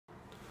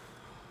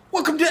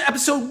Welcome to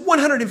episode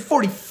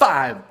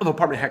 145 of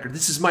Apartment Hacker.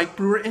 This is Mike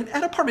Brewer, and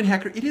at Apartment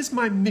Hacker, it is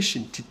my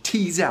mission to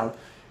tease out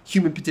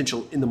human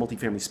potential in the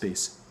multifamily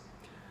space.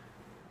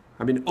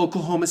 I'm in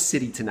Oklahoma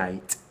City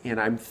tonight,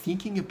 and I'm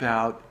thinking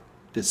about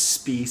the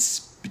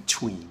space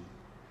between.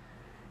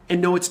 And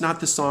no, it's not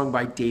the song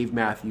by Dave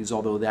Matthews,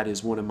 although that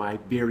is one of my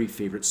very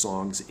favorite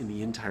songs in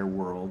the entire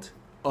world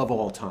of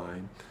all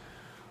time.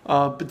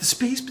 But the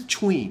space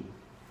between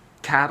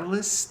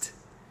catalyst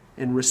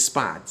and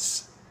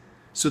response.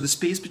 So the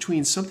space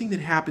between something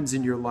that happens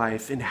in your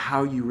life and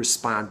how you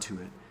respond to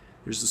it.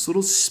 There's this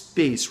little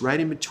space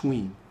right in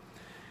between.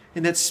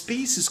 And that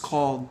space is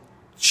called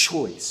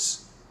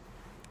choice.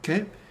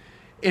 Okay?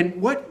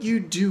 And what you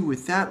do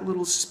with that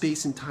little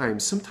space and time,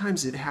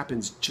 sometimes it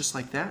happens just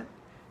like that.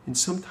 And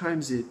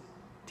sometimes it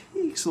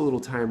takes a little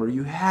time, or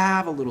you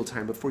have a little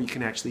time before you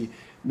can actually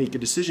make a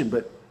decision.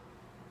 But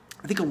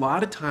I think a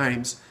lot of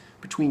times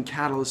between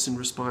catalyst and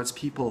response,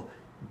 people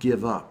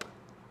give up,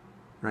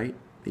 right?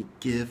 They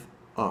give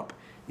up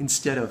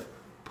instead of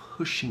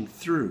pushing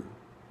through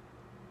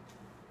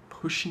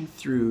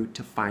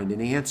to find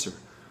an answer,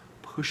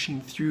 pushing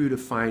through to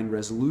find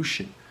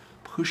resolution,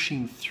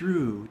 pushing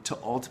through to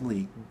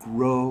ultimately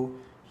grow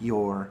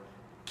your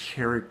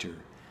character.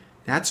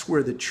 That's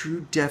where the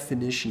true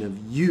definition of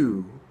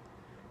you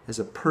as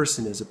a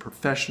person, as a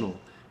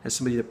professional, as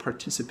somebody that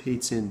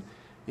participates in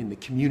the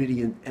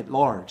community at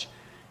large,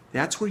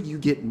 that's where you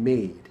get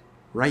made,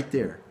 right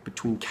there,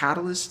 between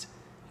catalyst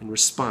and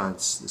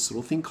response, this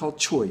little thing called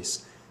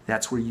choice.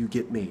 That's where you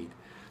get made.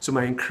 So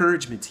my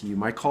encouragement to you,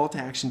 my call to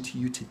action to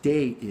you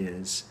today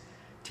is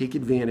take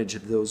advantage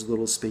of those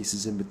little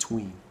spaces in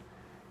between.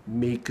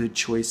 Make good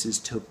choices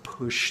to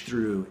push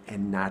through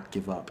and not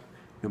give up,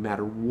 no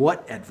matter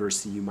what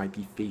adversity you might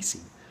be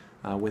facing,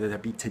 whether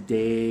that be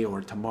today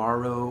or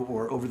tomorrow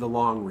or over the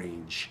long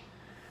range.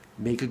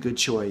 Make a good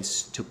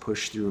choice to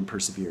push through and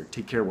persevere.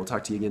 Take care. We'll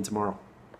talk to you again tomorrow.